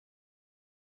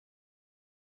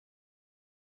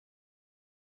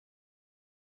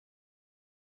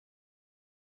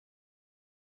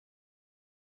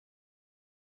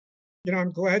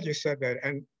I'm glad you said that.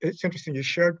 And it's interesting. You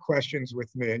shared questions with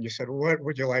me and you said, what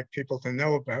would you like people to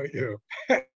know about you?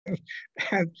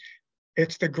 And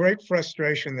it's the great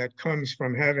frustration that comes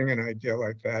from having an idea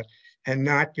like that and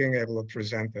not being able to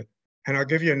present it. And I'll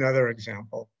give you another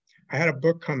example. I had a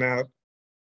book come out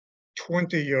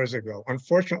 20 years ago,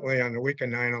 unfortunately, on the week of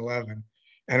 9/11,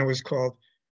 and it was called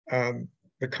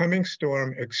The Coming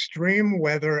Storm, Extreme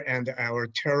Weather and Our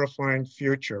Terrifying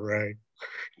Future, Ray.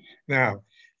 Now,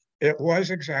 it was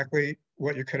exactly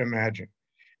what you could imagine.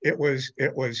 It was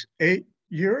 8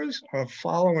 years of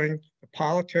following the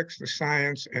politics, the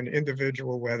science, and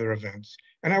individual weather events.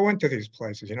 And I went to these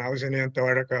places. I was in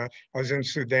Antarctica, I was in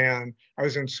Sudan, I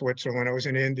was in Switzerland, I was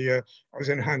in India, I was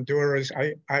in Honduras.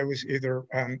 I was either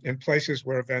in places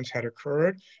where events had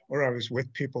occurred, or I was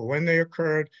with people when they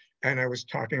occurred, and I was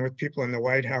talking with people in the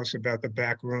White House about the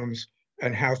back rooms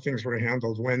and how things were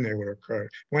handled when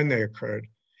they occurred.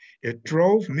 It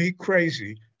drove me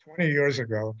crazy 20 years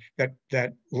ago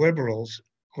that liberals,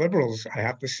 I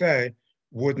have to say,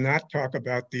 would not talk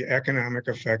about the economic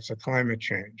effects of climate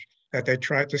change, that they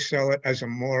tried to sell it as a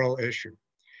moral issue.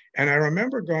 And I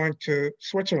remember going to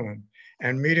Switzerland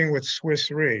and meeting with Swiss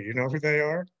Re. You know who they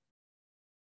are?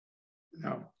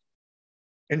 No.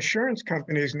 Insurance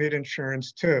companies need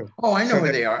insurance too. Oh, I know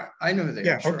who they are. I know who they are.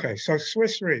 Yeah, Sure. okay. So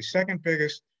Swiss Re, second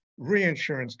biggest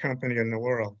reinsurance company in the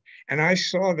world. And I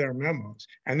saw their memos,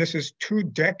 and this is 2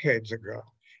 decades ago.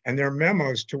 And their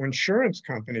memos to insurance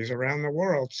companies around the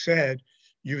world said,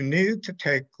 you need to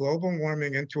take global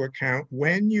warming into account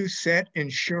when you set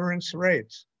insurance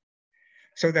rates.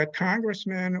 So that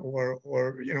congressmen or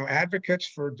advocates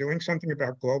for doing something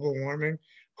about global warming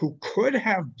who could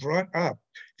have brought up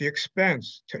the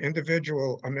expense to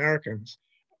individual Americans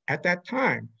at that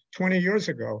time, 20 years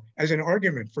ago, as an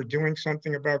argument for doing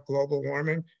something about global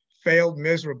warming, failed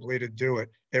miserably to do it.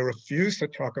 They refused to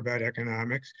talk about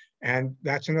economics. And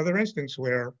that's another instance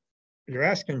where you're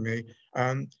asking me,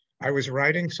 I was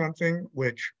writing something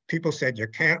which people said you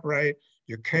can't write,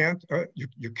 you can't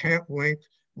link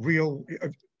real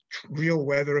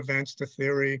weather events to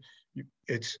theory.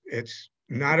 It's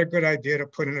not a good idea to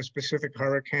put in a specific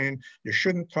hurricane. You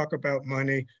shouldn't talk about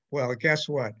money. Well, guess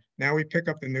what? Now we pick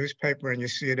up the newspaper and you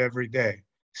see it every day.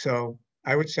 So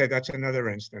I would say that's another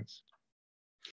instance.